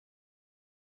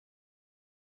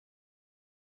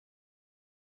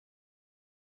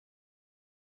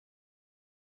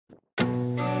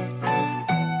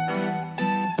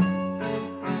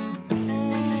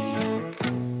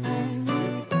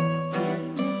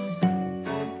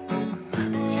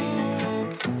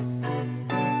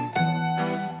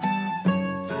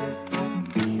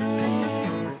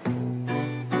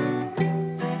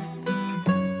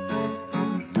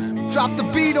drop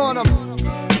the beat on them.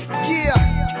 Yeah,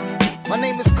 my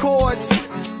name is Chords.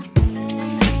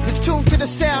 You're tuned to the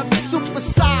sounds of Super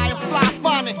Psy and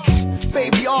Flyphonic,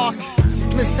 Baby Ark,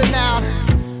 Mr. Noun.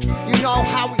 You know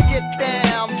how we get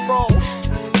down, bro.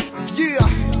 Yeah,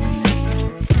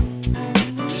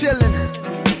 chillin'.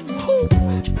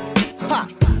 Ha.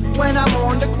 When I'm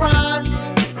on the grind,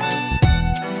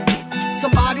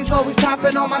 somebody's always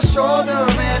tapping on my shoulder,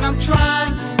 and I'm trying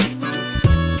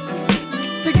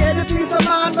to get a peace of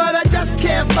mind, but I just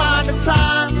can't find the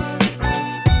time.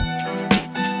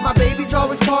 My baby's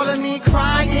always calling me,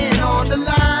 crying on the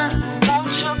line.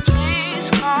 Won't you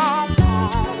please come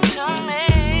home to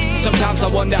me? Sometimes I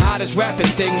wonder how this rapping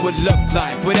thing would look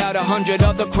like without 100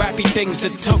 other crappy things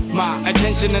that took my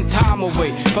attention and time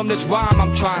away from this rhyme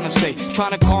I'm trying to say.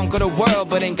 Trying to conquer the world,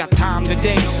 but ain't got time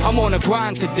today. I'm on a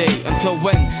grind today, until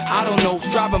when, I don't know.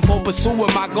 Striving for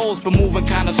pursuing my goals, but moving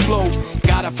kinda slow.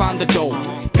 Gotta find the dough,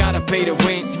 gotta pay the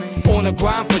rent. On a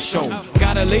grind for show,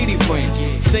 got a lady friend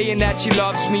saying that she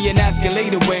loves me and asking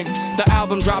later when the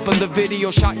album dropping, the video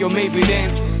shot, yo, maybe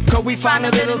then could we find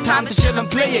a little time to chill and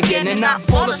play again, and not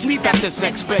fall asleep after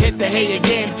sex, but hit the hay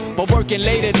again. But working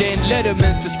later than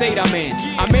Letterman's the state I'm in.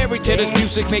 I'm married to this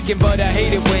music making, but I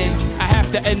hate it when I have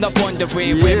to end up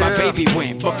wondering where my baby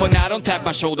went. But for now, don't tap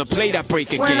my shoulder, play that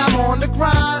break again. When I'm on the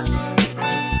grind,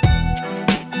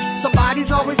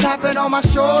 somebody's always tapping on my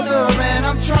shoulder, and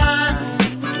I'm trying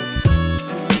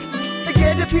to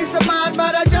get a peace of mind,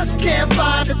 but I just can't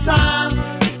find the time.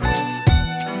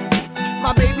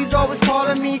 My baby's always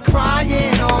calling me,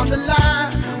 crying on the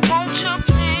line. Won't you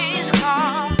please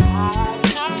come home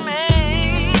to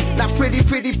me? Now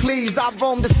pretty please, I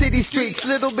roam the city streets.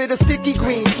 Little bit of sticky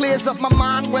green clears up my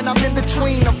mind when I'm in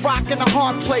between a rock and a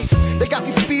hard place. They got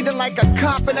me speeding like a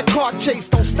cop in a car chase.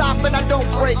 Don't stop and I don't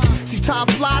break. See, time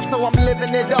flies, so I'm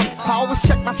living it up. I always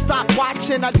check my stopwatch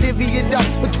and I divvy it up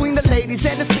between the ladies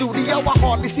and the studio. I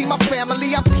hardly see my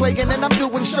family. I'm playing and I'm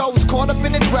doing shows, caught up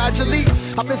in it gradually.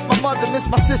 I miss my mother, miss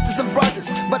my sisters and brothers,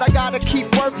 but I gotta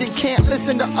keep working, can't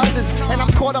listen to others. And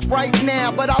I'm caught up right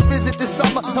now, but I'll visit this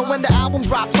summer. And when the album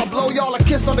drops, I'll blow y'all a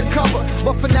kiss on the cover.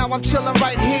 But for now, I'm chilling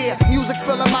right here, music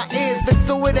filling my ears. Been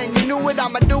through it and you knew it,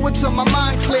 I'ma do it till my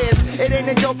mind clears. It ain't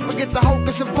a joke, forget the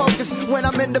hocus and pocus. When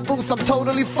I'm in the booth, I'm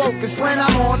totally focused. When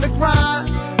I'm on the grind,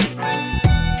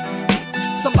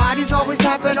 somebody's always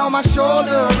tapping on my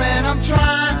shoulder, and I'm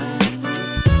trying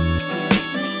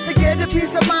to get a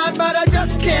peace of mind, but I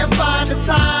just can't find the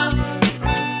time.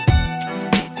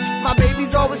 My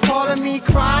baby's always calling me,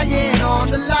 crying on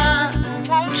the line.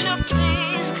 Won't you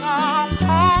please come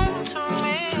home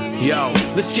to me? Yo,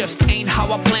 this just ain't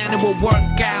how I planned it will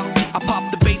work out. I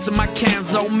pop the bass in my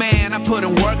cans, oh man, I put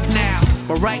in work now.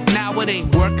 But right now it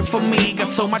ain't working for me. Got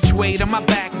so much weight on my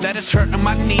back that it's hurting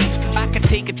my knees. I can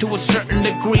take it to a certain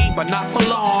degree, but not for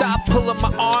long. Stop pulling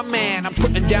my arm, man, I'm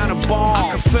putting down a bomb. I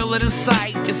can feel it in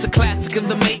sight, it's a classic in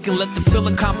the making. Let the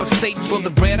feeling compensate for the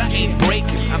bread I ain't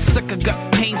breaking. I'm sick of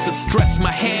gut pains and stress,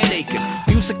 my head aching.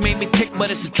 Music made me tick, but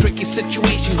it's a tricky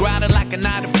situation. Grinding like a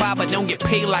 9 to 5, but don't get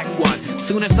paid like one.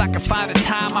 Soon as I can find a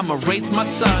time, I'ma raise my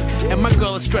son. And my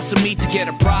girl is stressing me to get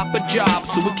a proper job,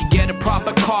 so we can get a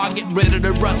proper car, get rid of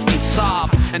the rusty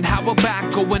Saab. And how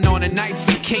about going on a nice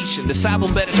vacation? This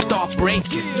album better start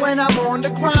breaking. When I'm on the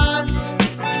grind,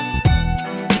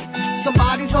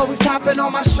 somebody's always tapping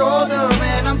on my shoulder,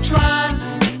 and I'm trying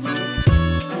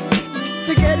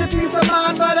to get a peace of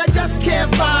mind, but I just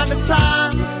can't find the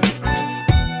time.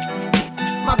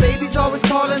 My baby's always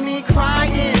calling me,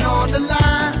 crying on the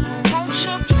line. Won't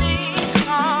you please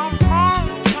come home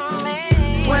to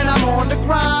me? When I'm on the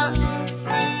grind,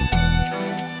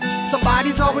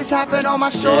 somebody's always tapping on my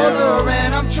shoulder,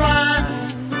 and I'm trying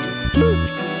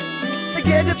to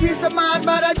get a peace of mind,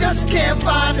 but I just can't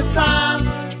find the time.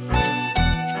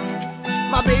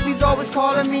 My baby's always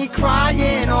calling me,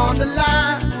 crying on the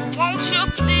line. Won't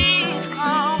you